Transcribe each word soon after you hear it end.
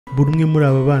buri umwe muri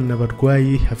aba bana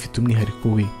barwaye afite umwihariko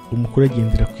we. Umukuru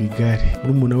agendera ku igare,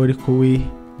 murumuna we ariko we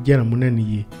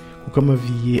byaramunaniye kuko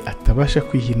amavi ye atabasha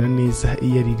kwihina neza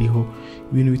iyo aririho,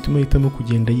 ibintu bituma ahitamo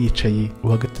kugenda yicaye.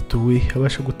 Uwa gatatu we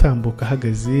abasha gutambuka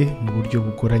ahagaze mu buryo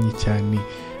bugoranye cyane,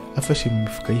 afashe mu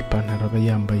mifuka y'ipantaro aba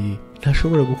yambaye.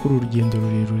 Ntashobora gukora urugendo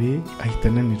rurerure, ahita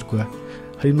ananirwa,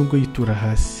 hari nubwo yitura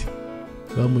hasi.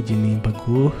 Bamugeneye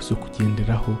imbago zo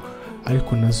kugenderaho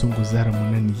ariko nazo ngo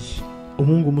zaramunaniye.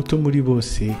 Umuhungu muto muri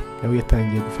bose nawe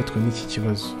yatangiye gufatwa n'iki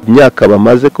kibazo. Imyaka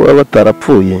bamaze kuba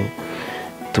batarapfuye,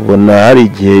 tubona hari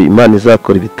igihe Imana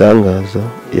izakora ibitangaza,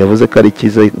 yavuze ko ari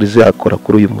icyiza rizakora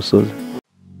kuri uyu musozi.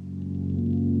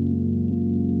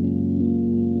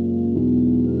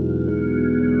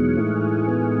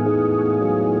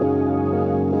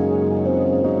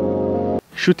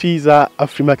 Inshuti za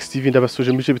Afrimax TV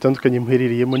ndabasuje mu bice bitandukanye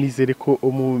muherereyemo, nizere ko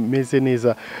mumeze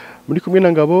neza. Muri kumwe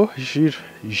na Ngabo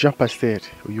Jean Pasteur.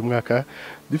 Uyu mwaka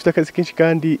dufite akazi kenshi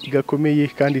kandi gakomeye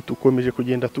kandi tukomeje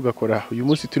kugenda tugakora. Uyu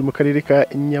munsi turi mu Karere Ka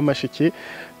Nyamasheke,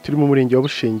 turi mu murenge wa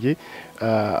Bushenge,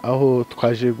 aho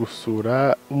twaje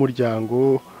gusura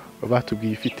umuryango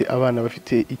batubwiye ufite abana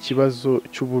bafite ikibazo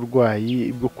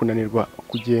cy'uburwayi bwo kunanirwa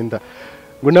kugenda.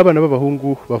 Ngo n'abana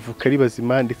babahungu bavuka ari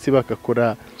bazima ndetse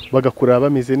bagakura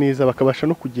bameze neza, bakabasha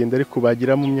no kugenda, ariko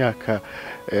bagira mu myaka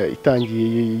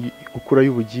itangiye gukura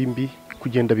y'ubugimbi,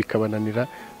 kugenda bikabananira,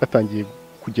 batangiye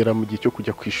kugera mu gihe cyo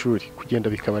kujya ku ishuri,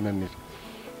 kugenda bikabananira.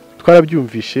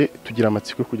 Twarabyumvishe, tugira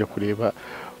amatsiko kujya kureba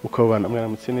uko abo bana,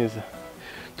 mwaramutse neza,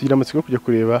 tugira amatsiko kujya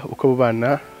kureba uko abo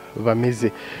bana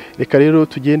bameze. Reka rero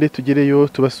tugende tugereyo,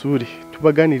 tubasure,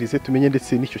 tubaganirize, tumenye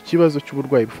ndetse n'icyo kibazo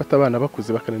cy'uburwayi bufata abana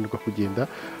bakuze bakananirwa kugenda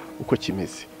uko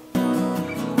kimeze.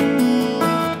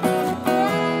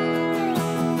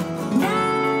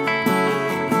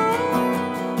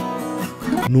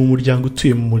 Ni umuryango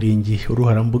utuye mu murenge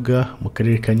Ruharambuga mu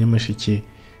Karere Ka Nyamasheke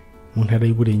mu ntara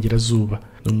y'Uburengerazuba.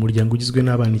 Ni umuryango ugizwe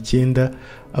n'abana 9,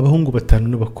 abahungu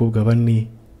 5 n'abakobwa 4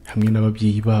 hamwe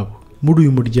n'ababyeyi babo. Muri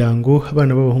uyu muryango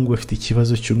abana b'abahungu bafite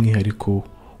ikibazo cy'umwihariko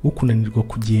wo kunanirwa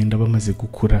kugenda bamaze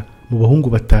gukura. Mu bahungu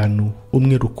 5,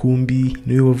 umwe rukumbi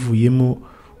niwe wavuyemo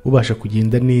ubasha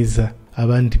kugenda neza,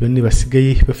 abandi 4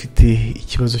 basigaye bafite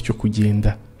ikibazo cyo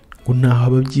kugenda. Ngo naho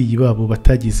ababyeyi babo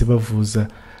batageze bavuza,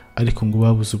 ariko ngo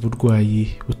babuze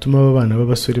uburwayi butuma aba bana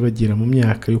b'abasore bagera mu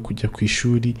myaka yo kujya ku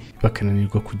ishuri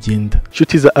bakananirwa kugenda.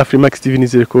 Inshuti za Afrimax TV,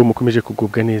 nizere ko mukomeje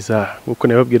kugubwa neza. Nkuko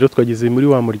nababwiye, twageze muri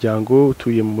wa muryango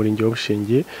utuye mu murenge wa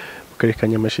Bushenge mu Karere Ka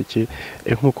Nyamasheke.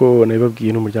 Nkuko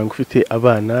nababwiye, n'umuryango ufite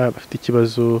abana bafite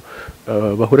ikibazo,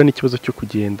 bahura n'ikibazo cyo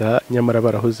kugenda, nyamara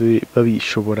barahoze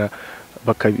babishobora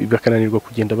bakananirwa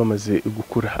kugenda bamaze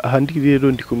gukura. Ahandi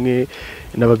rero ndi kumwe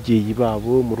n'ababyeyi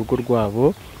babo mu rugo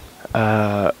rwabo.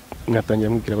 Mwatangira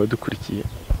mwibwira abadukurikiye.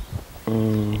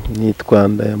 Nitwa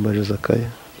Ndayambaje Zakaya,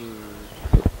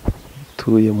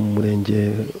 tuye mu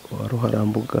murenge wa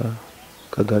Ruharambuga,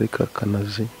 Kagari ka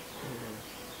Kanazi.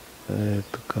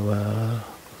 Tukaba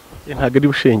ntago ari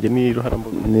Bushenge, ni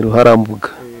Ruharambuga. Ni Ruharambuga,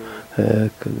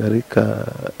 Kagari ka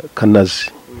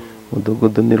Kanazi,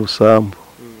 Mudugudu ni Rusambu.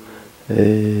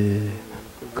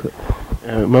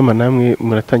 Mama, namwe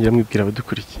muratangira mwibwira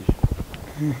abadukurikiye.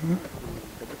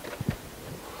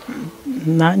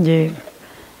 Nanjye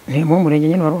ni mu murenge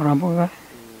nyine wa Ruharambuga,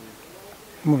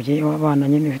 umubyeyi w'abana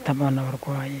nyine ufite abana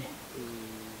barwaye,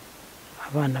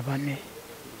 abana 4.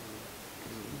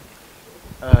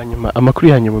 Hanyuma amakuru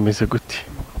yanyu mumeze gute?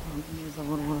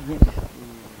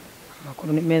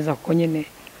 Amakuru ni meza kuko nyine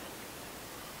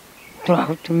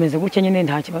tumeze gutya nyine,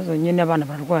 nta kibazo nyine, abana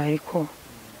barwaye ariko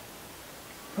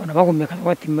abana bahumeka,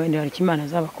 bati hari Imana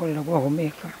izabakorera ngo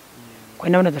bahumeka, kuko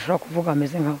nabo badashobora kuvuga,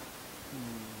 ameze nkabo.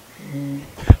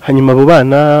 Hanyuma abo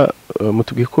bana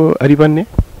mutubwiye ko ari 4?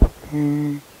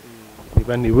 Ni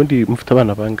 4. Ubundi mufite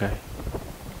abana bangahe?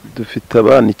 Dufite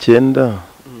abana 9,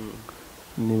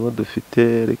 nibo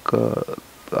dufite, ariko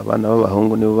abana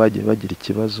b'abahungu nibo bagiye bagira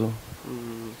ikibazo.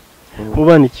 Mu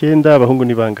bana 9, abahungu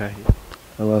ni bangahe?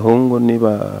 Abahungu ni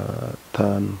 5,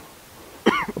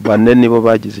 4 nibo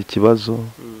bagize ikibazo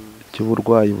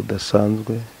cy'uburwayi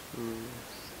budasanzwe,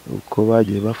 uko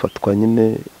bagiye bafatwa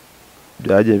nyine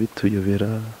byagiye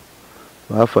bituyobera.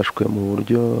 Bafashwe mu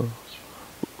buryo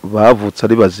bavutse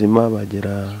ari bazima,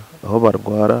 bagera aho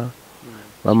barwara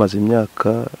bamaze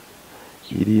imyaka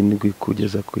 7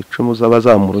 kugeza ku 10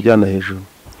 z'abazamura ujyana hejuru.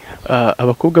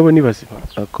 Abakobwa bo ni bazima?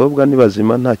 Abakobwa ni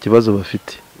bazima, nta kibazo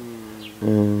bafite.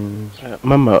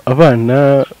 Mama,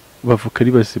 abana bavuka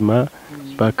ari bazima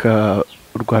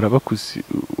bakarwara bakuze,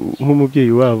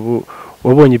 nk'umubyeyi wabo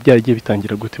wabonye byaragiye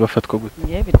bitangira gute, bafatwa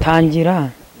gute?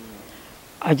 Bitangira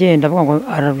agenda avuga ngo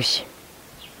ararushye,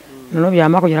 noneho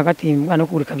byama kugira hagati umwana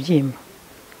kugura ikabyimba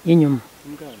y'inyuma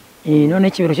none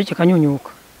ikibero cyo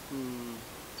kikanyunyuka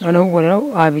noneho ubwo rero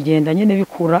abigenda nyine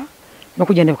bikura no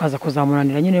kugenda bikaza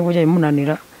kuzamunanira nyine ubwo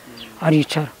bimunanira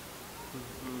aricara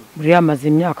buri yamaze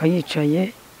imyaka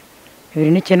yicaye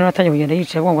 2009 natangiye kugenda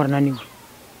yicaye ngo arananiwe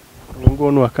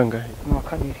ngo no wakangahe mu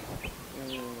kabiri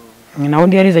naho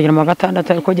ndi yarizagira mu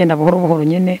gatandatu ariko genda buhoro buhoro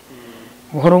nyine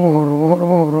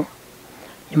buhoro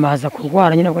nyuma haza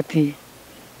kurwara nyine ati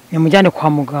nimujyane kwa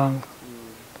muganga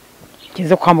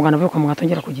kize kwa muganga avuye kwa muganga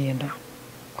atongera kugenda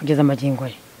kugeza amagingo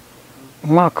ye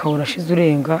umwaka urashize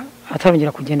urenga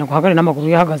atarongera kugenda guhagarara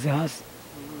n'amaguru yahagaze hasi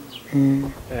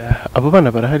abo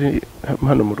bana barahari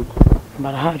hano mu rugo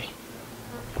barahari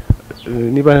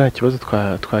niba nta kibazo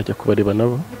twajya kubareba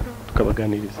nabo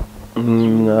tukabaganiriza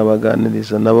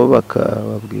mwabaganiriza nabo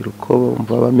bakababwira uko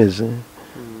bumva bameze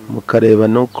mukareba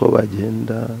nuko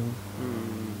bagenda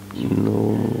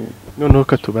noneho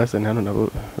katubazana hano nabo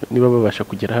niba babasha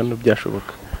kugera hano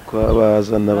byashoboka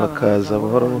kwabazana bakaza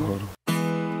buhoro buhoro.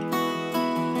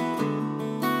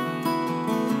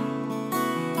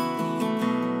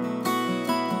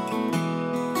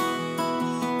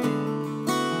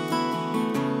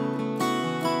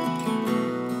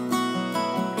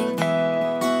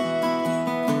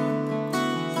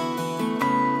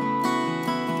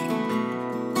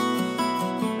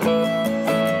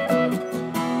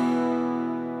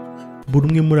 buri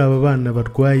umwe muri aba bana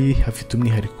barwaye afite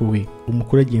umwihariko we.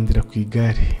 Umukuru agendera ku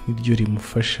igare niryo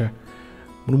rimufasha,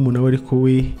 murumuna we ariko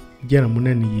we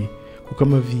byaramunaniye kuko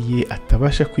amavi ye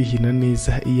atabasha kwihina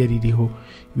neza iyo aririho,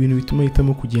 ibintu bituma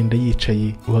ahitamo kugenda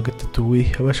yicaye. Uwa gatatu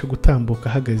we abasha gutambuka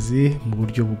ahagaze mu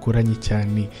buryo bugoranye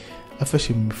cyane,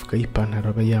 afashe mu mifuka y'ipantaro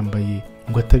aba yambaye,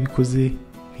 ngo atabikoze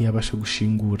ntiyabasha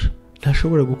gushingura.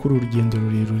 Ntashobora gukora urugendo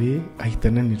rurerure, ahita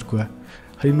ananirwa,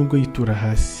 hari nubwo yitura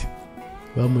hasi.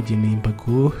 Bamugeneye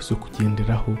imbago zo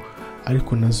kugenderaho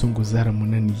ariko nazo ngo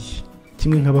zaramunaniye.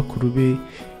 Kimwe nk'abakuru be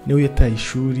nawe yataye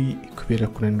ishuri kubera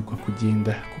kunanirwa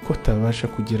kugenda kuko atabasha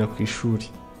kugera ku ishuri.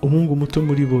 Umuhungu muto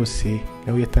muri bose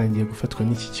nawe yatangiye gufatwa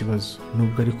n'iki kibazo,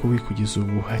 nubwo ariko we kugeza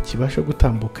ubu akibasha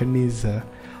gutambuka neza.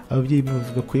 Ababyeyi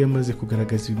bavuga ko yamaze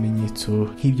kugaragaza ibimenyetso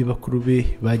nk'ibyo bakuru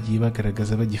be bagiye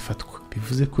bagaragaza bagifatwa.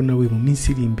 Bivuze ko nawe mu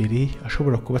minsi iri imbere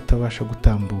ashobora kuba atabasha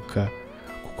gutambuka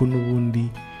kuko n'ubundi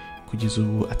kugeza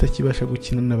ubu atakibasha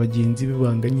gukina na bagenzi be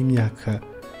banganya imyaka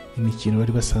imikino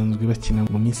bari basanzwe bakina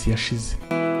mu minsi yashize.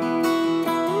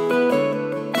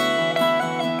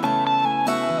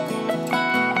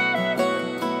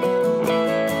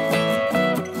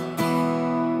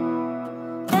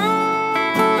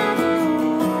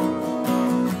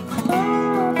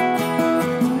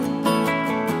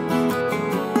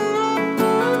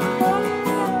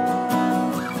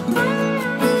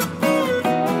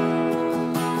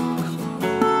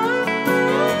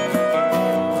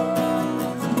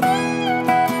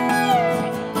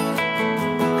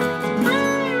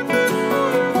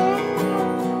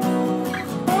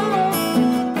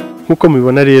 Nkuko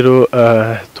mubibona rero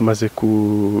tumaze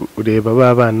kureba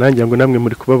babana, ngira ngo namwe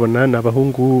muri kubabona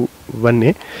n'abahungu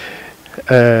bane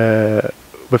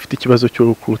bafite ikibazo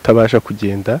cyo kutabasha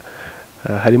kugenda.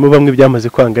 Harimo bamwe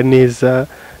byamaze kwanga neza,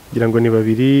 ngira ngo ni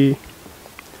babiri,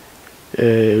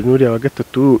 n'uriya wa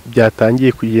gatatu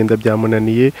byatangiye kugenda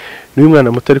byamunaniye. N'uyu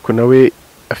mwana muto ariko nawe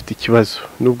afite ikibazo,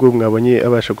 nubwo mwabonye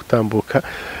abasha gutambuka.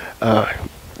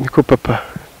 Niko papa,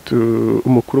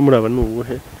 umukuru muri aba ni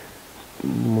uwuhe?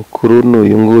 Mukuru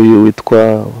n'uyu nguyu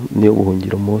witwa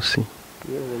ubuhungiro Mose.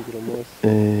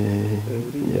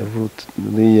 Yavutse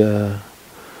uriya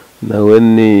nawe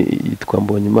ni yitwa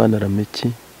Mbonyimana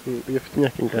Rameki. Afite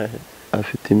imyaka ingahe?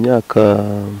 Afite imyaka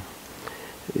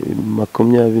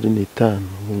 25,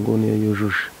 ubu ngubu niyo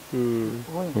yujuje.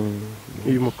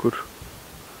 Uyu mukuru?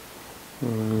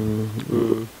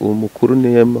 Uwo mukuru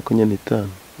ni 25.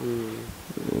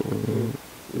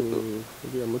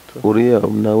 Uriya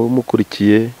nawe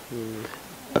umukurikiye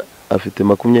afite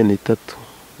 23.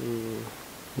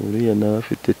 Uriya nawe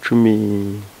afite 17.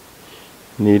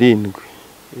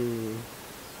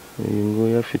 Uyu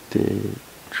nguyu afite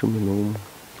 11.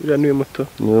 Uriya niwe muto?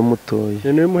 Niwe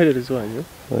mutoya. Niwe muhererezi wanyu?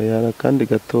 Yara kandi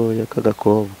gatoya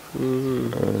k'agakobwa.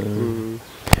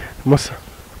 Musa,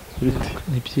 bite?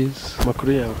 Ni byiza.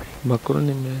 Amakuru yawe? Amakuru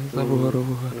ni meza, buhoro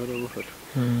buhoro.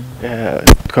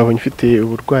 Twabonye ufite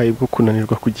uburwayi bwo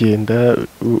kunanirwa kugenda,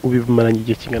 ubimaranye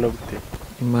igihe kingana gute?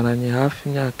 Imaranye hafi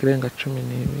imyaka irenga 12.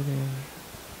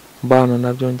 Mbana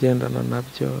nabyo, ngendana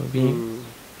nabyo,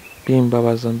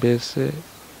 bimbabaza mbese.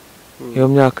 Iyo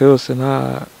myaka yose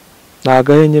nta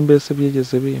gahenge mbese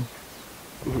byigeze bimpa.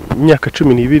 Imyaka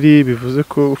 12 bivuze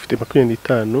ko ufite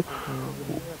 25.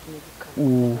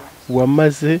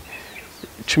 Wamaze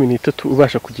 13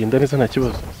 ubasha kugenda neza nta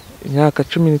kibazo? imyaka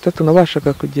 13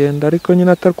 nabashaga kugenda, ariko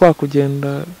nyine atari kwa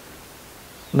kugenda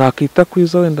nakita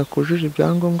kwiza wenda kujuje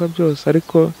ibyangombwa byose,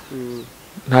 ariko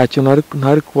nta kintu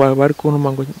ntari kuba bari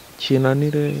kuntuma ngo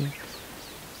kinanire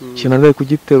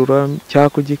kugiterura cyangwa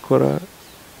kugikora.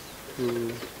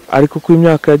 Ariko uko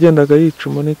imyaka yagendaga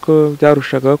yicuma niko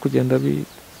byarushaga kugenda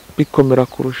bikomera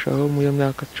kurushaho. mu iyo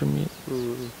myaka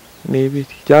 12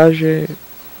 byaje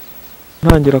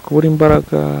ntangira kubura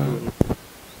imbaraga,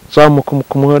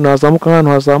 nazamuka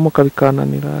ahantu hazamuka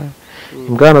bikananira,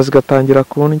 imbwana zigatangira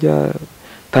kundya,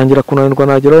 tangira kunanirwa,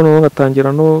 nageraho noneho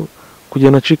ngatangira no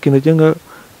kugenda ncika intege,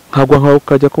 nkagwa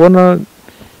ukajya kubona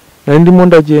nari ndimo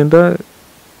ndagenda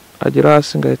agera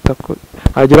hasi ngahita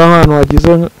agera ahantu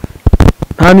hagize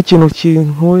nta n'ikintu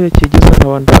kintuye kigize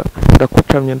nkaba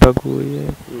ndakucamye ndaguye.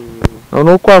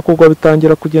 noneho kwakugwa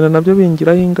bitangira kugenda nabyo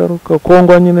bingiraho ingaruka,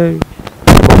 kongwa nyine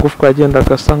amagufwa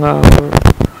yagendaga asa nkaho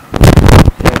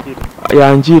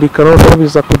yangirika, noneho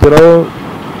biza kugeraho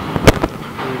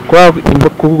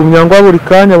kugumya ngo buri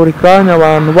kanya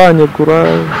abantu banyegura,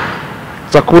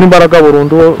 za kubura imbaraga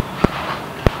burundu,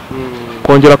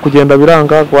 kongera kugenda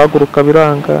biranga, guhaguruka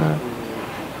biranga,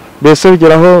 mbese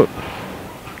bigeraho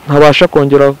ntabasha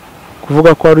kongera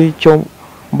kuvuga ko ari icyo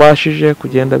mbashije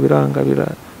kugenda biranga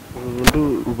burundu.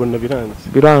 Ubona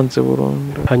biranze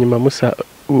burundu. Hanyuma Musa,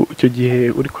 icyo gihe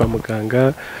uri kwa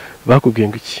muganga bakubwiye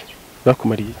ngo iki,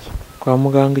 bakumariye iki? Kwa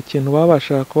muganga ikintu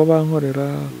babashaga kuba bankorera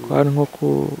kwari nko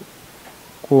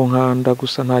kunkanda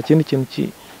gusa, nta kindi kintu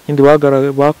kindi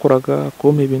bakoraga,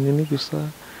 kumpa ibinini gusa,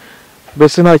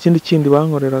 mbese nta kindi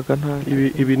bankoreraga.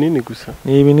 Ibinini gusa?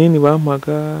 Ni ibinini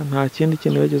bampaga, nta kindi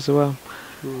kintu bageze bampa.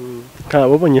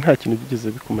 Wabonye nta kintu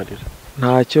bigeze bikumarira?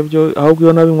 Ntacyo byo, ahubwo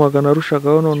iyo nabinywaga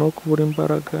narushagaho noneho kubura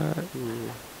imbaraga,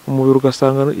 umubiri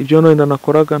ugasanga ibyo wenda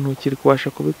nakoraga ntukiri kubasha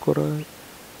kubikora,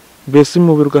 mbese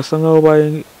umubiri ugasa nkaho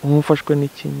ubaye nk'ufashwe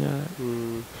n'ikinya.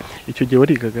 Icyo gihe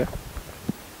warigaga?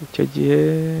 Icyo gihe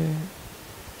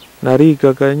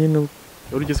narigaga nyine.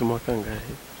 Wari ugeze mu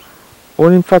kangahe? Ubu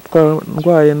mfatwa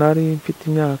ndwaye nari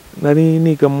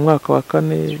niga mu mwaka wa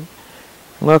 4.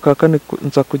 Mwaka wa 4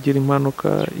 nza kugira impanuka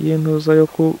y'intuza yo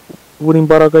kubura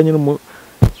imbaraga nyine mu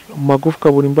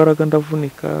magufwa, buri imbaraga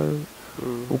ndavunika,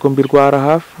 ubwo mbirwara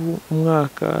hafi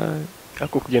umwaka.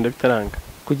 Ako kugenda bitaranga?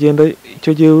 Kugenda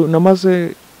icyo gihe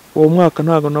namaze uwo mwaka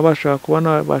ntago nabashaga kuba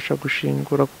nabasha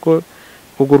gushingura, kuko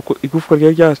igufwa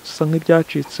ryari ryasa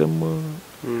nk'iryacitsemo,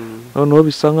 noneho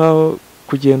bisa nkaho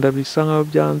kugenda bisa nkaho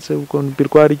byanze. Ubwo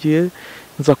mbirwara igihe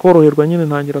nza koroherwa nyine,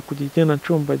 ntangira kugenda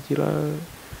ncumbagira,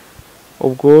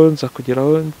 ubwo nza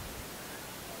kugeraho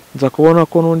nza kubona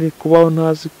ko n'undi kuba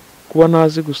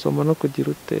ntazi gusoma no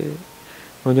kugira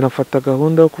nongera mfata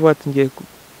gahunda yo kuba ati ngiye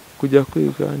kujya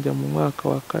kwiga, njya mu mwaka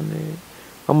wa 4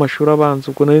 w'amashuri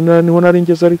abanza. Ubwo niho nari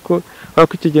ngeze, ariko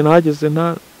icyo gihe nahageze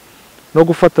no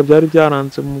gufata byari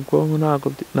byaranze mu bwonko,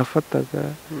 ntabwo nafataga.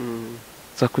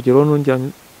 nza kugeraho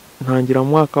ntangira mu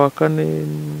mwaka wa 4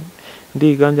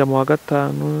 ndiga, njya mu wa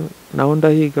 5 naho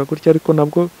ndahiga gutya, ariko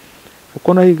nabwo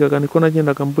uko nahigaga niko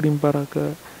nagendaga mbura imbaraga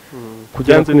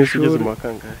kujya ku ishuri.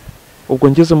 Ubwo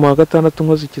ngeze mu wa 6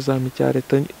 nkoze ikizami cya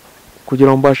leta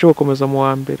kugira ngo mbashe gukomeza mu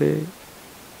wa mbere,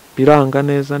 biranga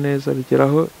neza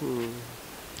bigeraho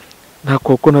nta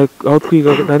koko aho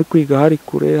nari kwiga hari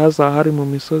kure, hari mu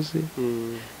misozi,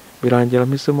 birangira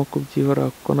mpisemo kubyihora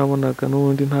kuko nabonaga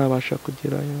n'ubundi ntabasha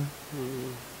kugerayo.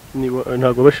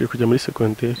 Ntabwo wabashije kujya muri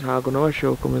segonderi? Ntabwo nabashije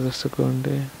gukomeza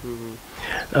segonderi.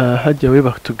 Hajya we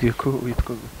batubwiye ko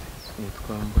witwa gute?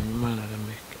 Nitwa Mbonyimana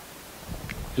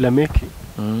Lameki.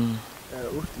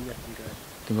 Ufite imyaka ingahe?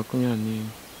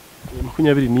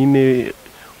 24.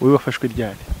 Wowe wafashwe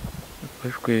ryari?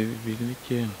 Wafashwe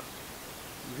 2009.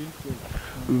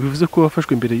 Bivuze ko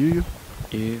wafashwe mbere y'uyu?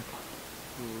 Yego.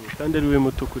 Kandi ari we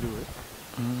muto kuri we?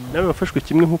 Nawe wafashwe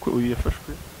kimwe nk'uko uyu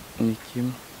yafashwe? Ni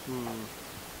kimwe.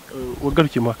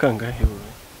 Wagarukiye mu kangahe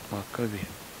wowe? Mu wa 2.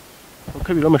 Mu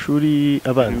 2 w'amashuri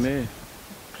abanza?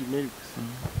 Primaire.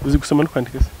 Uzi gusoma no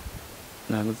kwandika se?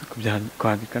 Ntabwo uzi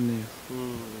kwandika neza,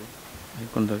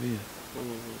 ariko ndabizi.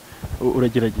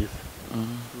 Uragerageza?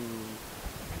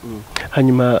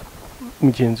 Hanyuma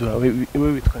mugenzi wawe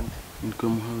witwa nde? Nitwa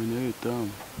Muhawe na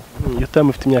Yotamu. Yotamu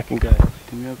ufite imyaka ingahe?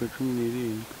 Mfite imyaka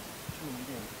 17.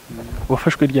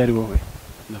 Wafashwe ryari wowe?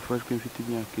 Nafashwe mfite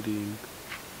imyaka 7.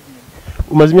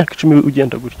 Umaze imyaka 10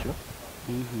 ugenda gutyo?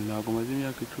 Ntabwo maze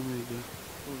imyaka 10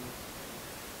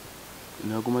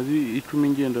 ntabwo maze 10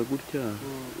 ngenda gutya.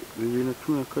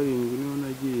 2017 niho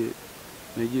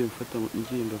nagiye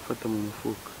mfata mu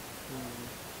mufuka.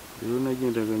 Rero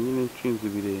nagendaga nyine nshinze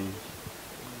ibirenge.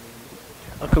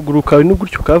 Akaguru kawe ni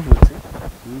gutyo kavutse?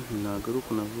 Ntabwo ari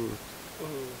uko navutse.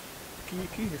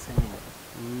 kihese nyuma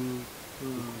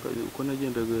uko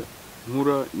nagendaga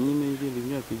nkura nyine ngenda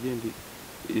imyaka igenda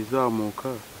izamuka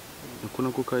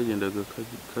nako kagendaga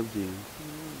kabyimba.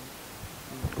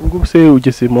 ubwo se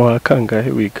ugeze mu wa kangahe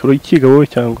wiga urikiga wowe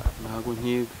cyangwa ntago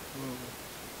nkiga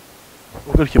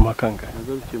ugarukiye mu wa kangahe?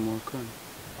 nagarukiye mu wa kane.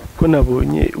 ko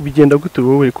nabonye bigenda gute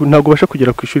wowe ntabwo ubasha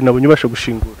kugera ku ishuri, nabonye ubasha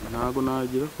gushingura? ntago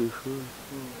nagera ku ishuri.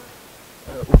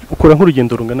 ukora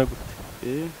nk'urugendo rungana gute?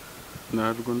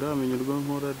 ntabwo ndamenya urwo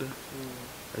nkora da,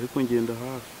 ariko ngenda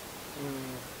hafi,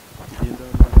 ngenda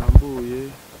ahantu harambuye,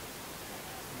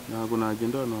 ntabwo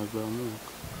nagenda ahantu hazamuka.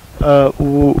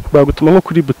 ubu bagutuma nko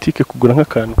kuri butike kugura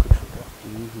nk'akantu?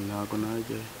 ntabwo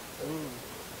najyayo,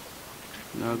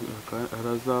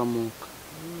 harazamuka.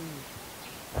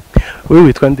 wowe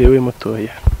witwa nde we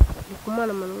mutoya?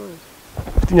 Kumana Manuel.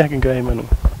 ufite imyaka ingahe Manuel?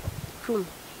 10.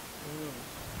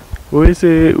 wowe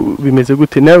se bimeze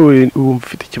gute nawe wumva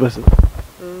ufite ikibazo?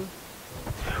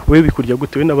 wowe bikurya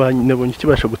gute? we nabonye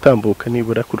ukibasha gutambuka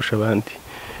nibura kurusha abandi,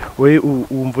 wowe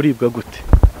wumva uribwa gute?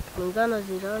 Ingana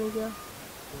zirandya.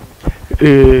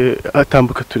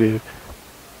 atambuka turebe.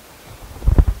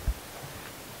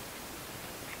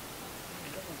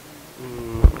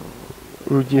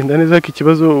 ugenda neza ko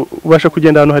ikibazo ubasha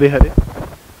kugenda ahantu harehare?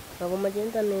 Ntabwo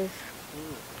magenda neza.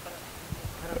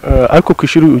 ariko ku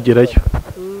ishuri ugerayo?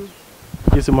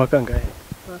 ugeze mu wa kangahe?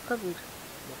 Wa kabiri.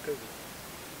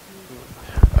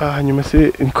 hanyuma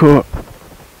se niko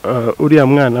uriya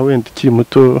mwana wenda ukiri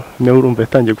muto nawe urumva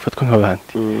yatangiye gufatwa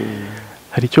nk'abandi,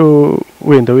 hari icyo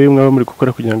wenda we mwaba muri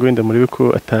gukora kugira ngo wenda murebe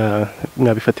ko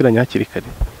mwabifatiranya hakiri kare?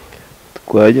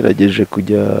 twagerageje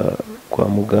kujya kwa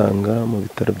muganga mu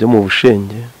bitaro byo mu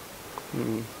Bushenge,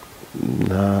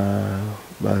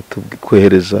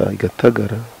 batubwohereza i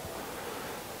Gatagara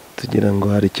tugira ngo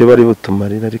hari icyo bari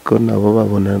butumarira, ariko nabo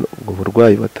babona ubwo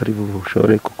burwayi batari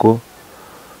bubushore, kuko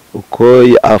uko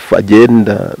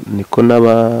agenda niko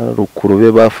n'abarukuru be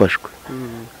bafashwe,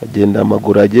 agenda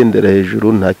amaguru agendera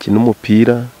hejuru, nta kintu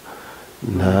umupira,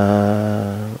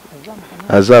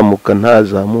 ntazamuka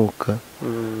ntazamuka.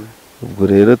 ubwo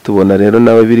rero tubona rero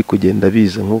nawe biri kugenda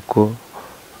biza nk'uko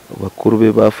bakuru be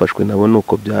bafashwe, nabo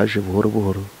nuko byaje buhoro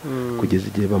buhoro kugeza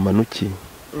igihe bamanukiye.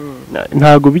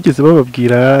 ntago bigeze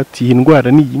bababwira ati iyi ndwara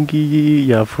ni iyi ngiyi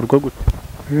yavurwa gute?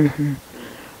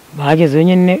 bahageze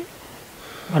nyine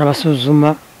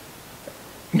barabasuzuma,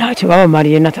 ntacyo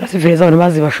babamariye na transfert zabo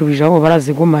bazibashubije, aho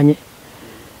barazigumanye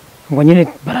ngo nyine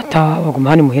barataha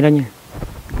baguma hano muhira nyine.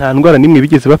 nta ndwara nimwe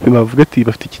bigeze bapima bavuga ati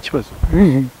bafite iki kibazo?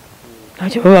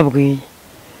 ntacyo bababwiye.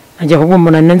 najya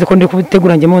kugumbona nenze ko ndi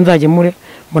kubitegura njye mu nzagemure,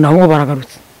 mbona ahubwo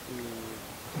baragarutse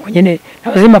ubwo nyine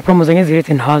nabazima promozanye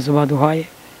zirete ntazo baduhaye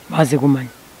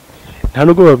bazigumanye. nta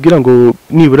nubwo bababwira ngo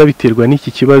nibura biterwa n'iki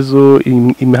kibazo,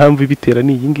 impamvu ibitera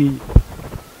ni iyi ngiyi?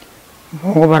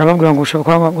 ngo barababwira ngo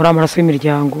ushobora kuba uri amaraso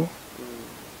y'imiryango,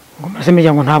 ngo amaraso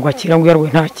y'imiryango ntabwo akira, ngo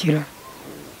uyarwaye ntakira,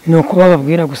 ni uko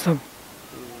bababwira gusa.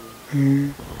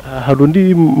 hari undi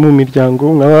mu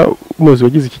miryango mwaba muzi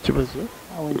wagize iki kibazo?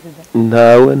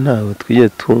 ntawe twiye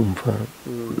tumva,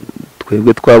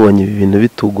 twebwe twabonye ibi bintu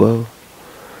bitugwaho.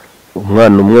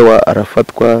 umwana umwe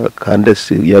arafatwa kandi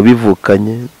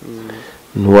yabivukanye,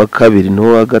 n'uwa kabiri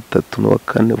n'uwa gatatu n'uwa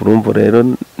kane, urumva rero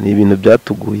ni ibintu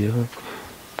byatuguyeho.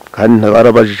 kandi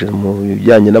ntabarabajije mu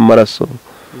bijyanye n'amaraso,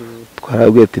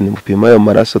 twarabwiye ati nimupima ayo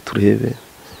maraso turebe,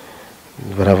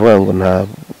 baravuga ngo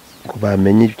ntabwo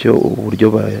bamenye ibyo uburyo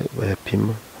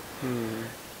bayapima,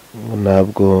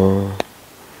 ntabwo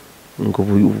ngo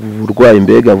uburwayi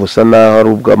mbega busa naho ari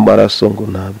ubw'amaraso, ngo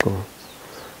ntabwo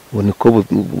ngo niko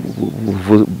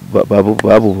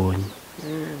babubonye.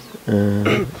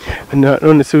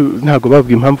 none se ntabwo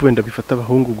babwiye impamvu wenda bifata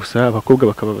abahungu gusa abakobwa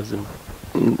bakaba bazima?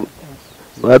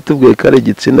 batubwiye ko ari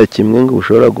igitsina kimwe ngo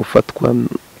ushobora gufatwa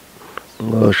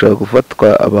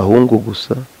abahungu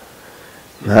gusa.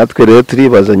 natwe rero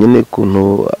turibaza nyine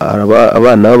ukuntu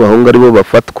abana b'abahungu aribo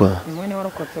bafatwa,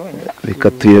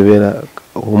 bikatuyobera.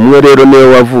 umwe rero niwe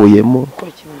wavuyemo,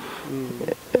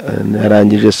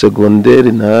 yarangije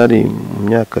segonderi, ntari mu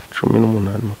myaka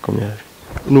 18 20.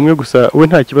 ni umwe gusa, we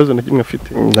nta kibazo na kimwe afite?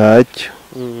 ntacyo.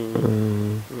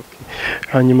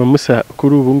 hanyuma musa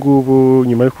kuri ubu ngubu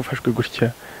nyuma yo gufashwe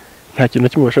gutya nta kintu na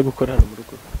kimwe ubasha gukora hano mu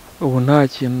rugo? ubu nta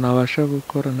kintu nabasha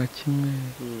gukora na kimwe,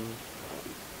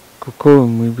 kuko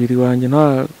umubiri wanjye nta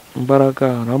mbaraga,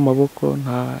 nta maboko,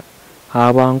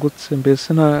 ntabangutse,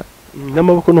 mbese nta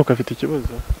n'amaboko nuko afite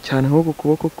ikibazo cyane, nko ku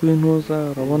kuboko kw'intuza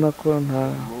urabona ko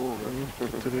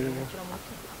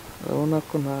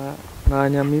nta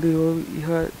nyama iriho,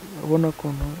 urabona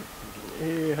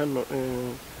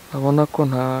ko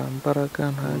nta mbaraga,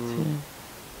 nta kintu.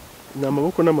 ni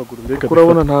amaboko n'amaguru mbega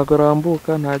urabona ntago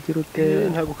arambuka ntagira ute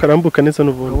ntago karambuka neza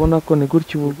n'ubundi urabona ko ni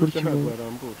gutya ubu gutya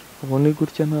ubu ni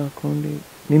gutya nta kundi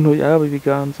n'into yaba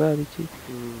ibiganza biki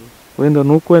wenda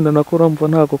nuko wenda nako uramva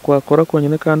ntago kwakora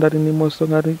konyine kandi ari n'imoso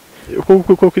nkari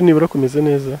kuko nibura kumeze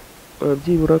neza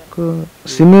byibura ko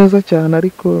si neza cyane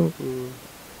ariko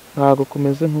ntago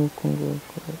kumeze nk'uko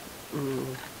nguko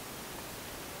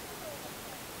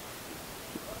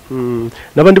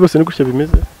n'abandi bose ni gutya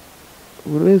bimeze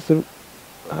buri wese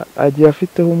agiye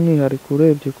afiteho umwihariko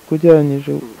urebye kuko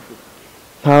ugereranyije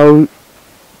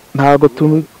ntago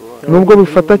nubwo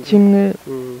bifata kimwe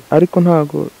ariko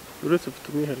ntago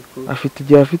afite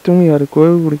igihe afite umwihariko we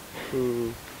buri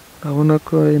abona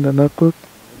ko wenda nako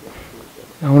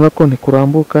abona ko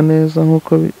ntikurambuka neza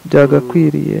nk'uko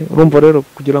byagakwiriye urumva rero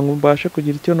kugira ngo mbashe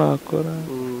kugira icyo nakora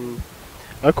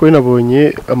ariko we nabonye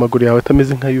amaguru yawe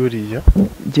atameze nk'ayuriya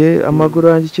njye amaguru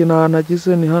yanjye ikintu nagize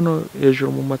ni hano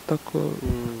hejuru mu matako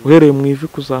uhereye mu ivi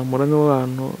kuzamura niho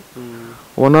hantu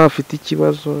ubona hafite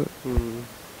ikibazo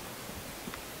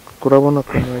urabona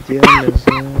ukuntu hagiye hameze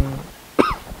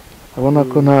urabona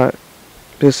ko nta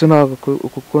mbese ntabwo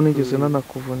kuko nigeze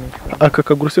nanakuvunika aka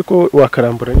kaguru se ko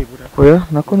wakarambura nibura oya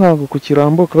nako ntabwo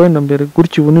kukirambuka wenda mbere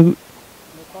gutya ubu ni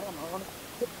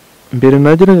mbere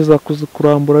nagerageza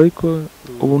kurambura ariko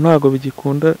ubu ntabwo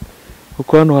bigikunda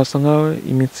kuko hano hasa nk'aho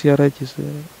imitsi yaragize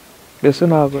mbese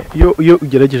ntabwo iyo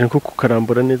ugerageje nko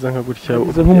kukarambura neza nka gutya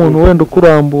nk'umuntu wenda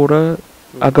ukurambura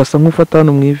agasa nk'ufata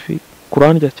hano mu ivi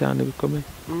kurandya cyane bikomeye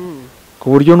ku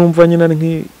buryo numva nyine ari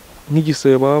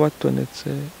nk'igisebe baba batonetse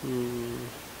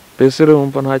mbese rero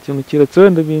numva nta kintu kiretse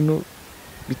wenda ibintu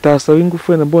bitasaba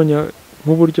ingufu wenda mbonye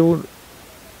nk'uburyo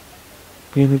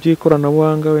ibintu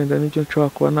by'ikoranabuhanga wenda nibyo nshobora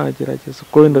kuba nagerageza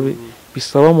kuko wenda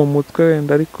bisaba mu mutwe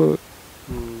wenda ariko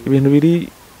ibintu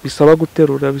bisaba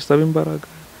guterura bisaba imbaraga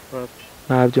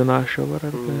ntabyo nashobora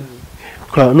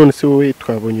rwose none se wowe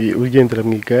twabonye ugendera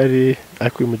mu igare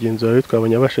ariko uyu mugenzi wawe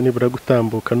twabonye abasha nibura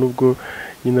gutambuka nubwo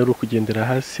nyine ari ukugendera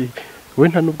hasi wowe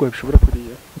nta nubwo wabishobora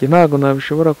kuriya njye ntabwo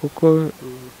nabishobora kuko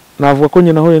navuga ko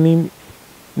nyine nahuye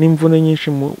n'imvune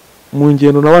nyinshi mu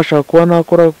ngendo nabashaga kuba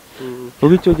nakora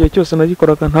ubwo icyo gihe cyose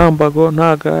nagikoraga nta mbago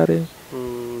nta gare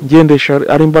ngendesha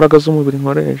ari imbaraga z'umubiri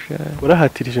nkoresha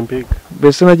urahatirije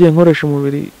mbese nagiye nkoresha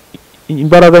umubiri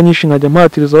imbaraga nyinshi nkajya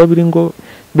mpatiriza aho biri ngo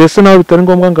mbese naho bitari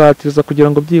ngombwa ngahatiriza kugira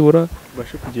ngo byibura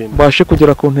mbashe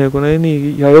kugera ku ntego nayo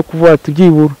nihaye yo kuvuga ati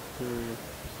byibura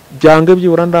byange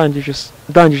byibura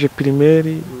ndangije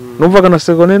pirimeri numvaga na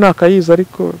segonderi nakayize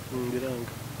ariko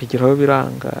bigeraho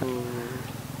biranga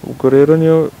ubwo rero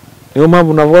niyo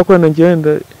mpamvu navuga ko wenda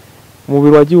ngenda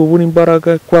umubiri wagiye ubura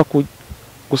imbaraga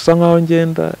gusa nkaho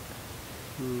ngenda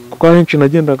kuko ahenshi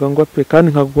nagendaga ngwa pe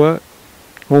kandi nkagwa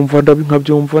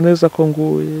nkabyumva neza ko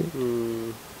nguye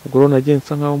ubwo rero nagiye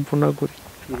nsa nkaho mvunagura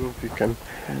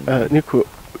niko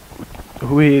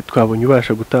we twabonye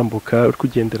ubasha gutambuka uri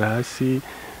kugendera hasi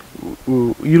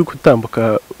iyo uri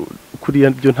gutambuka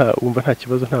kuriya byo wumva nta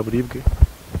kibazo nta buribwe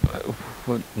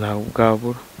ntabwo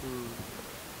bwabura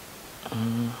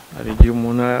hari igihe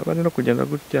umuntu aba ari no kugenda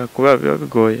gutya kubera biba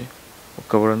bigoye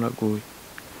ukabura naguye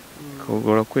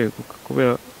ukabugora kweguka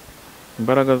kubera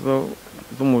imbaraga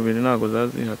z'umubiri ntabwo ziba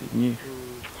zihari nyinshi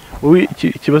wowe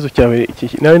ikibazo cyawe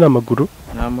nawe ni amaguru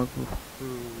ni amaguru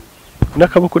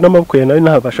n'akaboko n'amaboko yawe nawe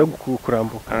ntabasha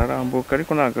kurambuka ararambuka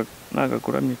ariko ntabwo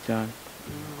aguramye cyane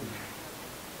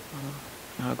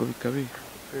ntabwo bikabije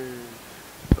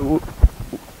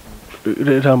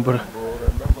rambura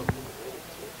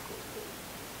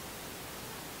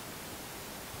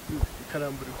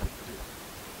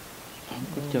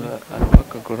gutya arimo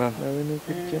akagorana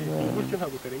gutya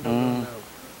ntabwo karenga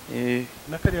nawe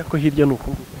n'akariya ko hirya ni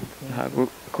uku ntabwo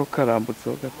ko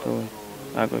karambutseho gatoya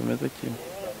ntabwo bimeze kimwe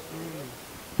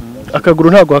akaguru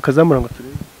ntabwo wakazamura ngo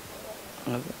turebe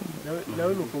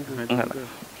nawe ni uku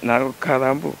ntabwo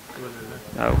karambuka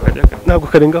ntabwo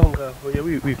karenga aho ngaho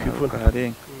wikwivuna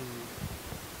karenga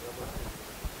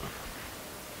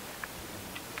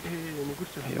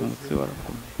uyu mutsi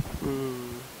warakomeye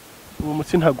uwo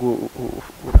mutsi ntabwo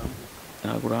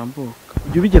urambuka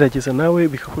ujya ubigerageza nawe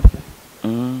bikakurya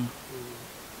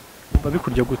wumva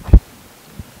bikurya gute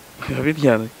biba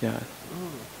biryana cyane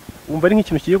wumva ari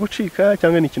nk'ikintu kigiye gucika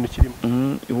cyangwa ni ikintu kirimo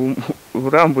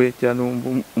urambuye cyane wumva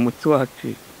umutsi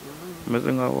wacika umeze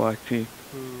nk'aho wacika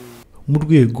mu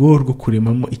rwego rwo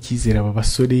kuremamo icyizere aba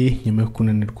basore nyuma yo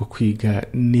kunanirwa kwiga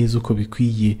neza uko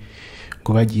bikwiye ngo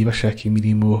bagiye bashaka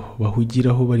imirimo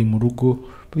bahugiraho bari mu rugo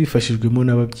babifashijwemo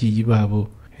n'ababyeyi babo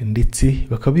ndetse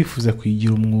bakaba bifuza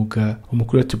kuyigira umwuga.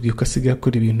 Umukuru yatubwiye ko asigaye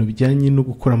akora ibintu bijyanye no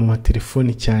gukora mu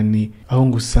matelefoni cyane, aho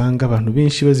ngo usanga abantu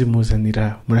benshi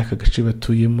bazimuzanira muri aka gace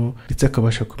batuyemo ndetse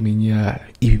akabasha kumenya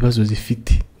ibibazo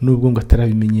zifite nubwo ngo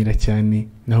atarabimenyera cyane.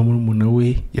 Naho murumuna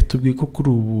we yatubwiye ko kuri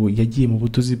ubu yagiye mu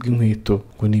budozi bw'inkweto,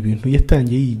 ngo ni ibintu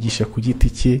yatangiye yigisha ku giti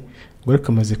cye, ngo ariko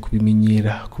amaze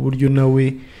kubimenyera ku buryo nawe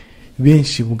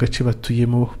benshi mu gace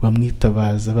batuyemo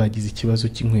bamwitabaza bagize ikibazo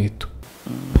cy'inkweto.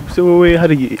 Se wowe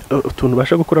hari utuntu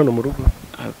ubasha gukora no mu rugo?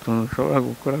 utuntu ushobora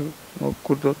gukora nko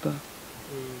kudoda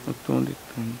utundi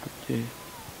tuntu dukeya.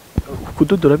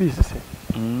 Kudoda urabizi se?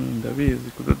 Ndabizi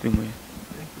kudoda inkweto.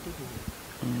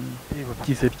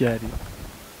 Wabyize ryari?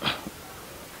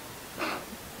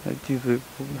 Nagize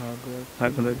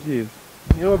ntabwo nabyize.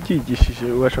 Niyo wabyigishije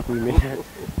ubasha kubimenya?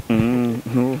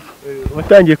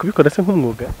 Watangiye kubikora se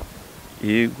nk'umwuga?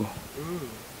 Yego.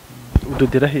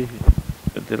 Udodera hehe?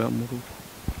 Udodera mu rugo.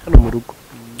 Hano mu rugo?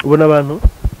 Ubona abantu?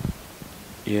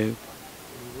 Yego.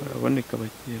 Baraboneka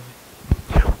bakeya.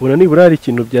 Ubona nibura hari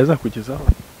ikintu byazakugezaho?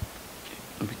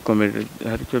 Bikomeje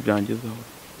hari icyo byangezaho.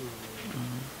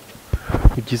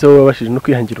 Ni byiza wowe wabashije no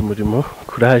kwihangira umurimo,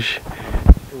 courage.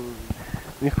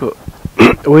 Niko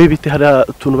wowe bite hari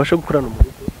utuntu ubasha gukorana mu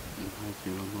rugo?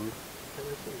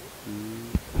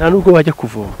 Nta nubwo wajya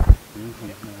kuvoma?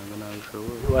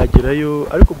 Wagerayo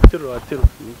ariko guterura waterura?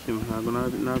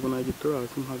 Ntabwo nagitora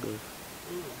hasi mpagaze.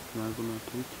 Ntabwo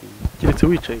natura ikintu. Keretse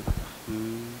wicaye?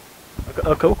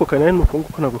 Akaboko kanani nuko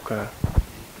nguko ntabwo ka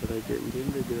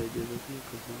gerageza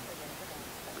kwikaza.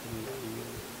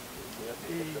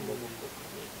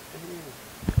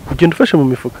 Ugenda ufashe mu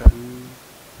mifuka?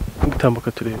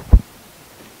 Utambuka turebe.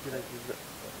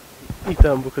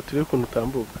 Itambuka turebe ukuntu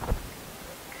utambuka.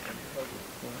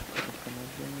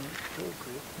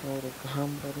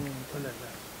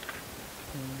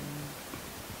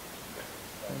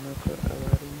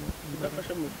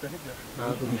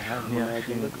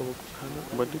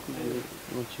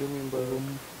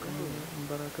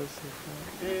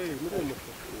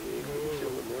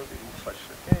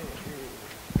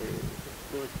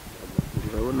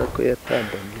 urabona ko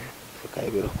yatandamye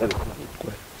akayobera ari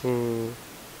kumutwara.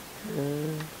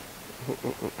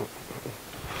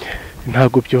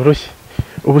 Ntabwo byoroshye.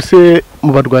 Ubu se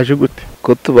mubarwaje gute?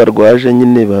 Ko tubarwaje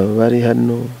nyine baba bari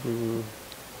hano,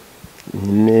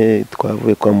 nyine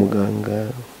twavuye kwa muganga,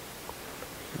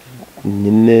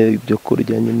 nyine ibyo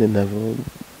kurya nyine nabo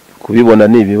kubibona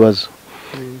ni ibibazo,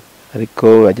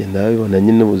 ariko bagenda babibona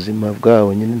nyine ubuzima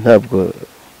bwabo nyine ntabwo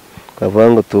twavuga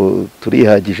ngo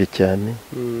turihagije cyane,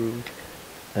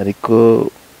 ariko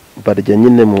barya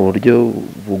nyine mu buryo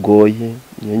bugoye,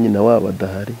 iyo nyina wabo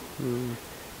adahari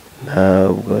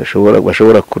ntabwo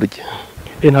bashobora kurya.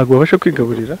 Ntabwo babasha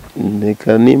kwigaburira?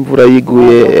 Reka n'imvura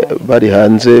yiguye bari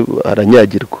hanze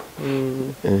aranyagirwa.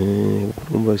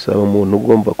 Urumva bisaba umuntu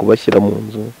ugomba kubashyira mu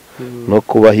nzu no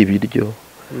kubaha ibiryo.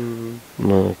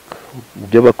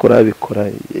 Ibyo bakora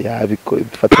bikora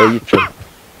yabifata yicaye.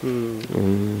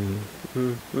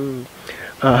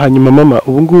 Hanyuma mama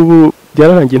ubu ngubu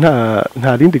byararangiye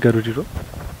nta rindi garuriro?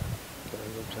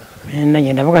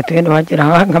 Nagenda avuga ati wenda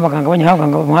bagera nk'abaganga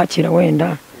abanyamahanga bamuhakira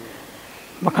wenda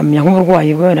bakamenya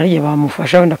nk'uburwayi bwe nariye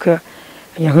bamufasha wenda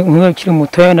nk'ukiri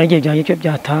mutoya nariye byaje cyo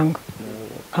byatanga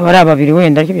abari ababiri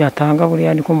wenda ariko byatanga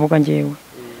buriya ni kumvuga ngewe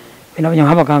bina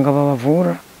nk'abaganga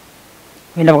babavura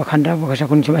wenda bakanda bakasha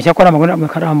kunjima cyakora amaguru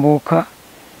amakarambuka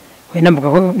wenda mvuga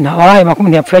ko ntabaye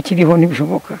makumyabiri yapfuye kiriho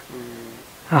nibishoboka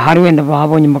ahari wenda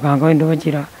babonye muganga wenda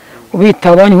bagira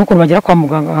ubitabanye nk'uko bagera kwa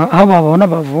muganga aho babona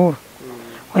bavura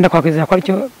wenda kwakwizera ko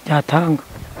aricyo byatanga.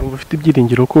 Ubu ufite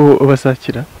ibyiringiro ko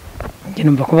bazakira? Njye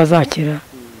numva ko bazakira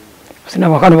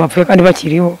sinaba kandi bapfuye kandi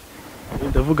bakiriho.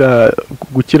 Ndavuga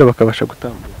gukira bakabasha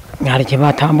gutambuka. Hari igihe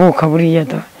batambuka buriya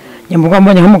da nyamvuga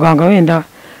mbonye nk'umuganga wenda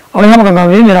aho nk'abaganga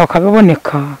bemera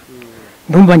bakaboneka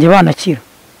ndumva nge banakira.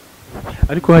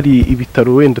 Ariko hari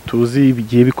ibitaro wenda tuzi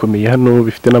bigiye bikomeye hano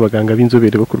bifite n'abaganga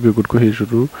b'inzobere bo ku rwego rwo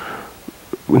hejuru,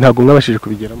 ntabwo mwabashije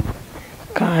kubigeramo?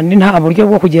 Kandi nta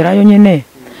buryo bwo kugerayo nyine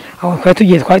aho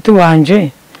twari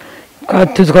tubanje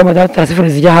tuzi ko transfer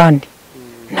zijya ahandi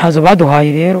ntazo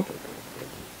baduhaye rero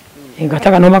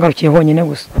ingataga n'amagarukiye honyine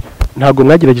gusa. Ntabwo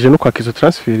mwagerageje no kwaka izo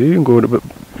transfer ngo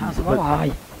ntazo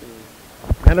babahaye?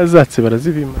 Yarazatse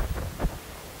barazibima.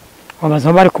 Wabaza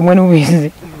bari kumwe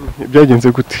n'ubizi. Byagenze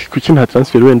gute? Kuki nta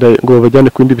transfer wenda ngo bajyane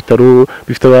ku bindi bitaro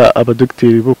bifite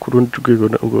abadokiteri bo ku rundi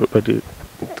rwego ngo bari?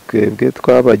 Twebwe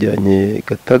twabajyanye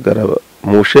Gatagara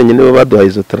mu Bushenyi nibo baduhaye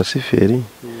izo transferi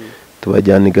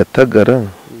tubajyana i Gatagara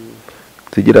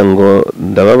tugira ngo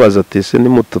ndababaza ati ese ni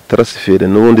muto transferi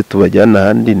n'ubundi tubajyana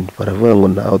ahandi, baravuga ngo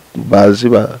ntaho bazi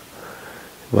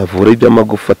bavura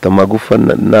iby'amagufa, amagufa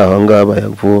naho ngaho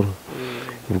bayavura.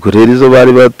 Ubwo rero izo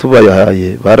bari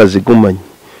batubayahaye barazigumanye.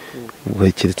 Ubwo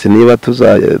keretse niba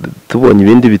tubonye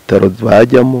ibindi bitaro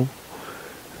bajyamo,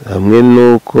 hamwe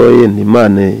nuko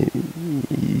Imana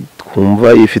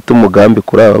twumva ifite umugambi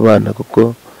kuri aba bana,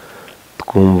 kuko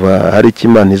twumva hari icyo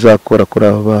Imana izakora kuri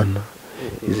aba bana,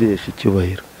 izihesha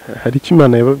icyubahiro. Hari icyo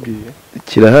Imana yababwiye?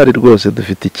 Kirahari rwose,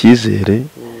 dufite icyizere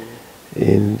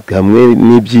hamwe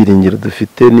n'ibyiringiro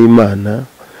dufite n'Imana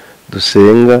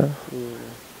dusenga,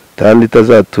 kandi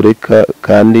itazatureka.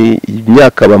 Kandi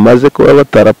imyaka bamaze kuba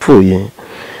batarapfuye,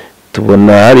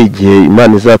 tubona hari igihe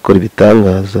Imana izakora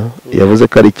ibitangaza. Yavuze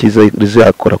ko ari icyiza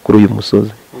izakora kuri uyu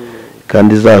musozi,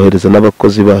 kandi izahereza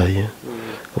n'abakozi bayo.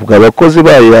 Ubwo abakozi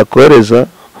bayo yakohereza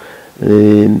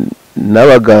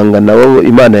n'abaganga nabo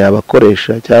Imana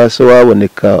yabakoresha, cyangwa se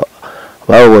waboneka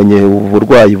babonye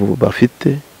uburwayi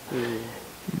bafite,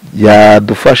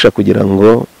 yadufasha kugira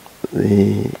ngo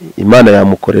Imana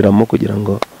yamukoreramo kugira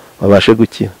ngo babashe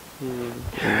gukira.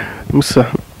 Musa,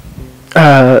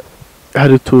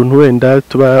 hari utuntu wenda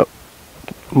tuba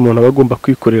umuntu aba agomba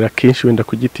kwikorera kenshi wenda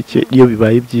ku giti cye iyo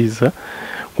bibaye byiza,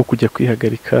 nko kujya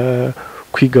kwihagarika,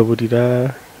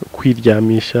 kwigaburira,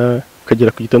 kwiryamisha,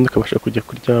 ukagera ku gitanda ukabasha kujya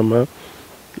kuryama.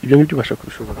 Ibyo ngibyo ubasha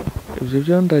kubishobora? Ibyo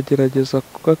byo ndagerageza,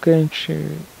 kuko akenshi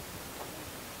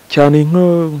cyane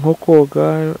nko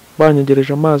koga,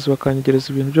 banyegereje amazi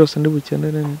bakanyegereza ibintu byose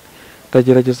ndibukenere,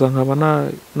 ndagerageza nkaba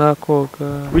nakoga.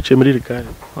 Wicaye muri rigare?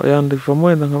 Oya, ndivamo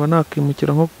wenda nkaba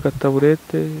nakimukira nko ku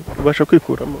gataburete. Ubasha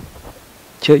kwikuramo?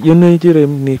 Iyo negereye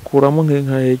nikuramo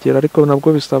nkayegera, ariko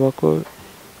nabwo bisaba ko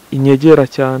inyegera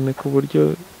cyane ku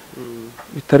buryo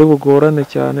bitari bugorane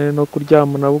cyane. No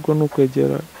kuryama nabwo ni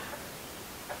ukwegera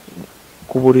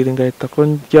ku buriri ngahita ko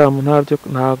ndyama,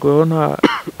 ntago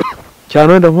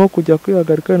cyane wenda nko kujya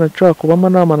kwihagarika, wenda nshaka kubamo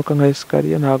namanuka nka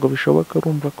esikariye, ntago bishoboka.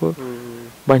 Urumva ko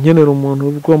bankenera umuntu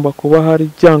ugomba kuba hari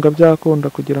byanga byakunda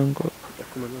kugira ngo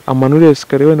amanure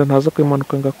esikariye, wenda ntaza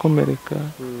kwimanuka ngakomereka.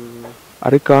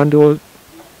 Ariko ahandi ho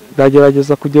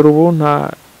ndagerageza kugera ubu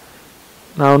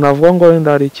ntawe navuga ngo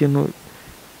wenda hari ikintu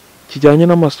kijyanye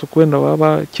n'amasuku wenda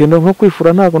waba kenda nko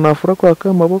kwifura, ntago nafura kwa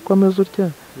amaboko ameze utya,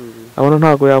 abona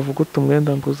ntago yavuguta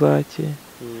umwenda ngo uzake.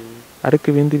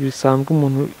 Ariko ibindi bisanzwe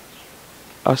umuntu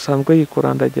asanzwe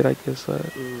yikora, ndagerageza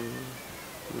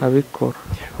nkabikora.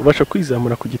 Ubasha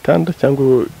kwizamura ku gitanda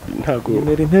cyangwa ntago?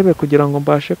 Nkenera intebe kugira ngo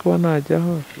mbashe kuba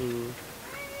najyaho.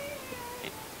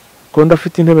 Ko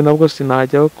ndafite intebe nabwo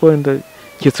sinajyaho, ko wenda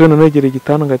kitse wenda negera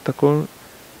igitanda ngahita ko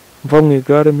mva mu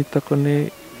igare mpita ko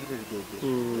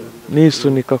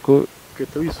nisunika ko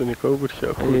wisunika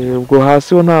gutya. Ubwo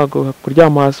hasi ho ntago,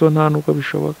 kuryama hasi ho nta nubwo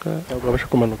bishoboka. Ntabwo abasha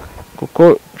kumanuka,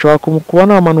 kuko nshobora kuba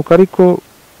namanuka, ariko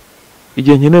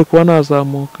igihe nkeneye kuba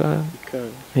nazamuka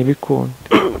ntibikunde.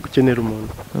 Gukenera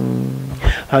umuntu.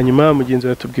 Hanyuma mugenzi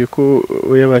wawe yatubwiye ko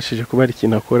we yabashije kuba ari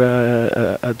ikintu akora,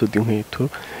 adoda inkweto.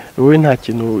 Wowe nta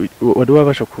kintu wari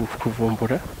wabasha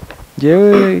kuvumbura?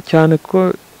 Ngewe cyane ko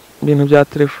ibintu bya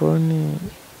telefoni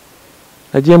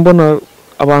nagiye mbona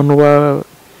abantu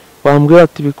bambwira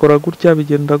ati bikora gutya,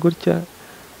 bigenda gutya.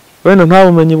 Wenda nta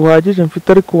bumenyi buhagije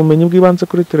mfite, ariko ubumenyi bw'ibanze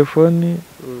kuri telefoni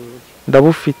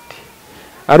ndabufite.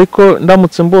 Ariko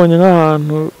ndamutse mbonye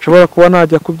nk'ahantu nshobora kuba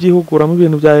najya kubyihuguramo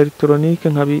ibintu bya electronique,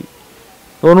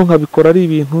 nkabikora ari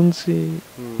ibintu nzi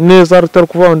neza, rutari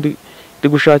kuvuga ndi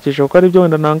gushakisha, kuko ari byo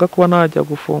wenda nanga kuba najya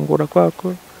gufungura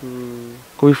kwako,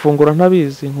 kubifungura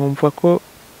ntabizi, nkumva ko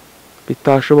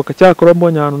bitashoboka. Cyakora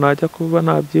mbonye ahantu najya kuba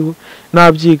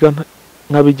nabyiga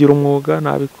nkabigira umwuga,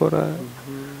 nabikora,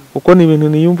 kuko ni ibintu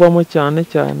niyumvamo cyane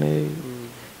cyane.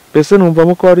 Mbese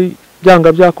numvamo ko ari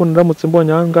byanga byakunda, ndamutse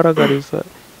mbonye aho ngaragariza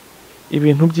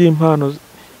ibintu by'impano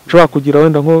nshobora kugira,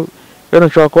 wenda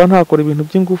nshobora kuba ntakora ibintu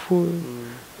by'ingufu,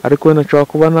 ariko wenda nshobora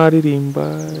kuba naririmba.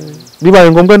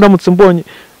 Bibaye ngombwa ndamutse mbonye,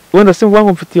 wenda simvuga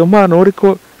ngo mfite iyo mpano,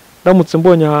 ariko ndamutse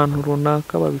mbonye ahantu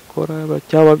runaka babikora,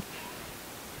 cyangwa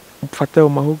mfata mu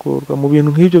mahugurwa mu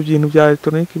bintu nk'ibyo bintu bya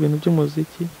electronique, ibintu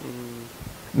by'umuziki,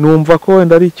 numva ko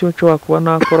wenda ari icyo nshobora kuba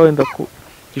nakora, wenda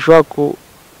gishobora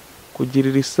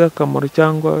kugirira isi akamaro,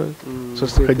 cyangwa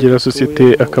kagira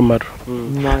sosiyete akamaro.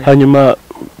 Hanyuma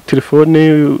telefone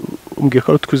umbwiye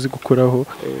ko tuzi gukoraho,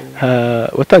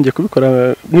 watangiye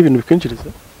kubikora nk'ibintu bikwinjiriza?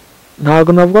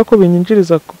 Ntabwo navuga ko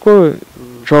binyinjiriza, kuko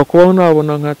nshobora kubaho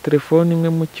nabona nka telefone imwe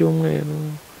mu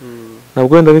cyumweru.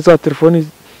 Nabwo wenda ni za telefoni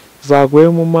zaguye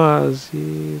mu mazi,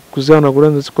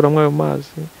 kuzihanagura zikuramo ayo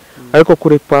mazi, ariko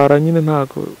kurepara nyine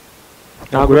ntabwo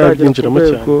urabyinjiramo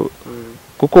cyane,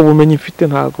 kuko ubumenyi mfite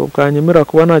ntabwo bwanyemera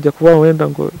kuba najya kuba wenda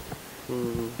ngo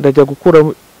ndajya gukura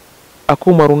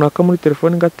akuma runaka muri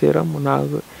telefone ngateramo,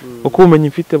 ntabwo, kuko ubumenyi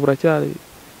mfite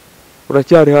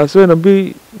uracyari hasi wenda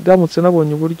ndamutse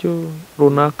nabonye uburyo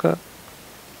runaka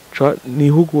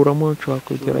nihuguramo nshobora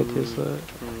kugerageza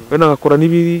wenda ngakora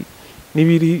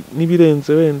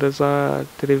n'ibirenze wenda za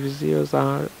televiziyo za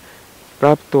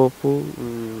laptop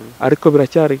ariko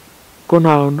biracyari ko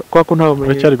nta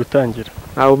uracyari gutangira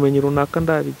nta bumenyi runaka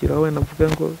ndabigira wenda mvuga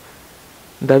ngo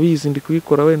ndabizi ndi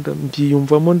kubikora wenda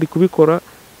mbyiyumvamo ndi kubikora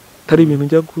atari ibintu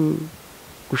njya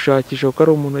gushakisha kuko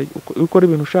ari umuntu ukora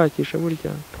ibintu ushakisha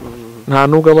burya nta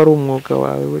nubwo aba ari umwuga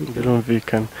wawe burya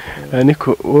birumvikana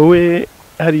niko wowe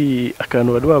hari akantu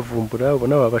bari bavumbura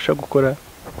ubona babasha gukora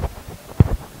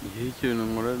ikintu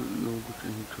nkora ni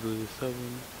ugucuruza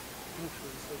isabune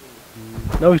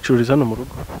nawe wicururiza hano mu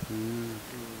rugo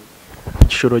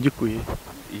igishoro gikuye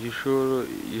igishoro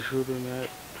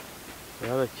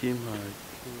barakimpaye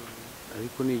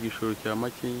ariko ni igishoro cya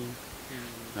makeya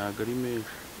ntabwo ari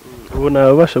menshi ubona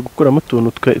babasha gukuramo utuntu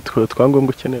twa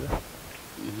ngombwa ukenera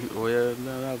oya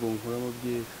ntabwo nkuramo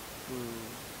byinshi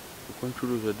kuko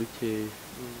ncuruza dukeya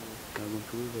ntabwo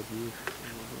ncuruza byinshi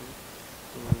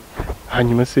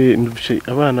hanyuma se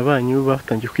abana banyu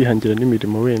batangiye kwihangira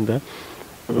n'imirimo wenda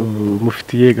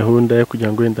mufitiye gahunda yo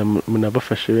kugira ngo wenda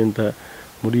munabafashe wenda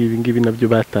muri ibi ngibi nabyo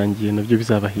batangiye nabyo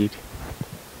bizabahire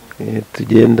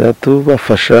tugenda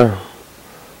tubafasha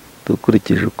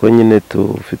dukurikije uko nyine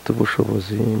tufite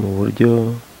ubushobozi mu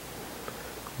buryo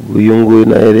uyu nguyu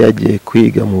nawe yari yagiye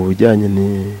kwiga mu bijyanye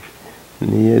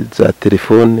za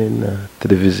telefone na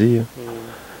televiziyo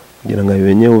kugira ngo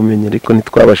abimenye ubumenyi ariko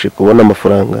ntitwabashe kubona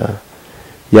amafaranga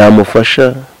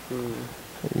yamufasha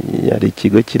hari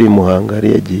ikigo kiri i Muhanga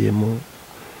yari yagiyemo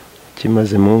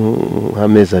kimazemo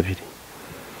nk'amezi 2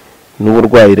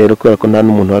 n'uburwayi rero kubera ko nta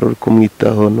n'umuntu wari uri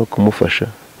kumwitaho no kumufasha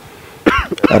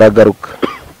aragaruka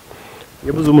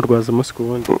yabuze umurwaza umunsi ku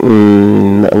wundi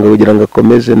ngo kugira ngo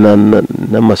akomeze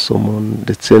n'amasomo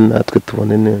ndetse natwe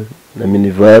tubone na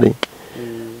minivari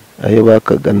ayo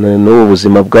bakagana n'ubu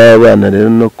buzima bw'abana rero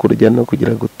no kurya no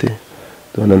kugira gute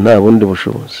tubona nta bundi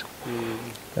bushobozi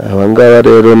aba ngaba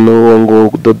rero n'uwo ngo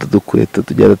udoda udukweto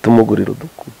tugenda tumugurira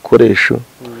udukoresho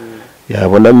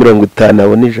yabona 50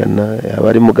 abona 100 yaba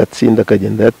ari mu gatsinda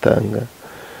akagenda yatanga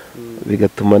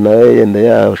bigatuma nawe yenda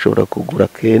yashobora kugura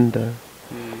kenda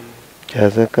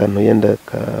cyaza akantu yenda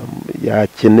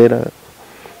yakenera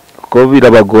kuko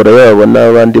birabagora babona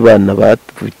abandi bana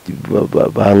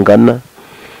bangana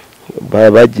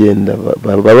bagenda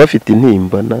baba bafite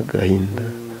intimba n'agahinda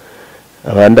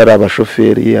abandi ari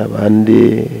abashoferi abandi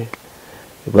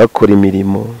bakora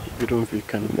imirimo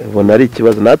birumvikana ubona ari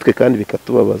ikibazo natwe kandi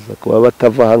bikatubabaza kuba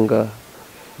batava ahangaha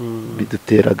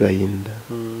bidutera agahinda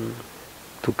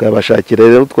tukabashakira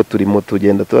rero utwo turimo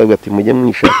tugenda tubavuga ati mujye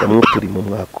mwishaka turimo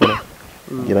mwakora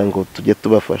kugira ngo tujye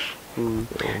tubafasha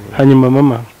hanyuma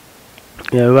mama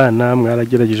abana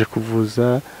mwaragerageje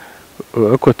kuvuza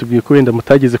ariko tubwiye ko wenda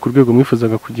mutageze ku rwego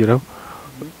mwifuzaga kugeraho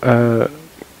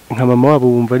nka mama wabo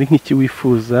wumva ari nk'iki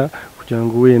wifuza kugira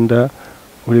ngo wenda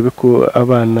urebe ko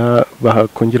abana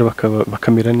bakongera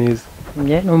bakamera neza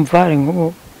numva ari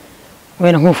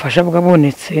wenda nk'ubufasha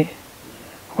bwabonetse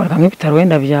bakora nk'ibitaro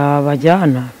wenda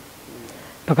byabajyana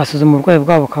bagasuzuma uburwayi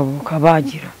bwabo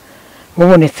bagira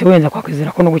bubonetse wenda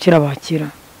kwakwizera ko no gukira bakira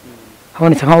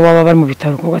habonetse nk'abo baba bari mu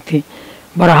bitaro kuko ati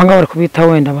barahanga bari kubita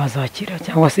wenda bazakira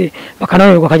cyangwa se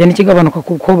bakananirwa akajya n'ikigabanuka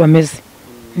kuko bameze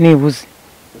nibuze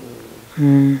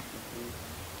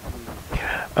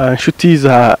inshuti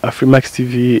za Afrimax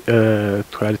TV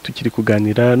twari tukiri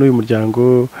kuganira n'uyu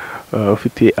muryango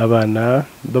ufite abana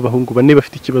babahungu 4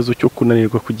 bafite ikibazo cyo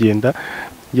kunanirwa kugenda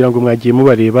ngira ngo mwagiye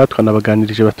mubareba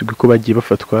twanabaganirije batubwi ko bagiye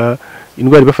bafatwa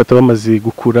indwara bafata bamaze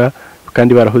gukura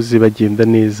kandi barahoze bagenda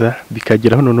neza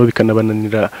bikageraho noneho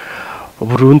bikanabananira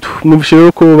burundu mwumvishe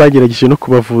rero ko bagerageje no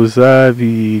kubavuza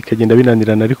bikagenda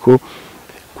binanirana ariko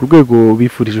ku rwego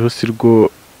bifurijeho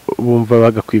sirwo bumva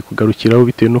bagakwiye kugarukiraho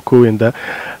bitewe nuko wenda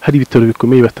hari ibitaro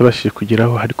bikomeye batabashije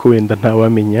kugeraho ariko wenda nta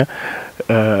wamenya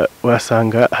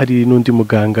wasanga hari n'undi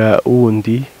muganga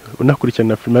wundi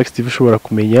unakurikirana Afrimax TV ushobora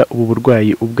kumenya ubu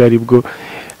burwayi ubwo ari bwo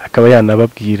akaba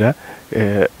yanababwira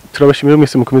turabashimira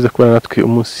mwese mukomeza kubana natwe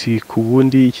umunsi ku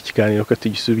wundi iki kiganiro ko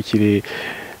tugisubikire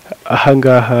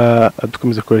ahangaha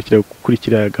dukomeza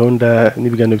gukurikira gahunda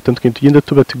n'ibiganiro bitandukanye tugenda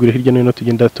tubategurira hirya no hino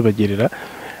tugenda tubagerera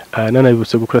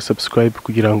nanabibutsa gukora subscribe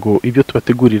kugira ngo ibyo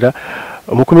tubategurira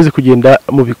mukomeze kugenda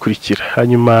mubikurikira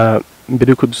hanyuma mbere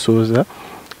yuko dusoza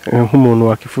nk'umuntu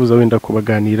wakifuza wenda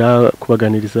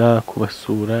kubaganiriza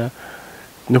kubasura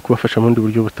no kubafasha mu bundi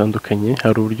buryo butandukanye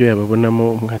hari uburyo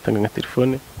yababonamo mwatanga nka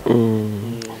telefone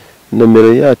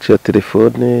nomero yacu ya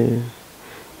telefone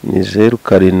ni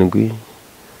 07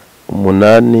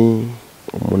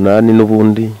 8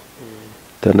 n'ubundi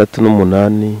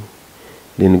 68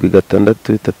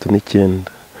 7639.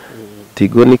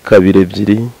 Tigo ni 2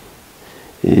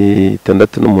 2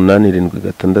 68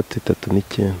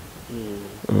 7639.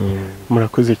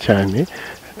 murakoze cyane.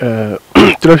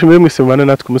 Turashimira mwese mubana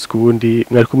natwe umunsi ku wundi.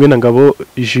 Mwari kumwe na Ngabo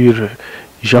Jules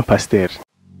Jean Pasteur.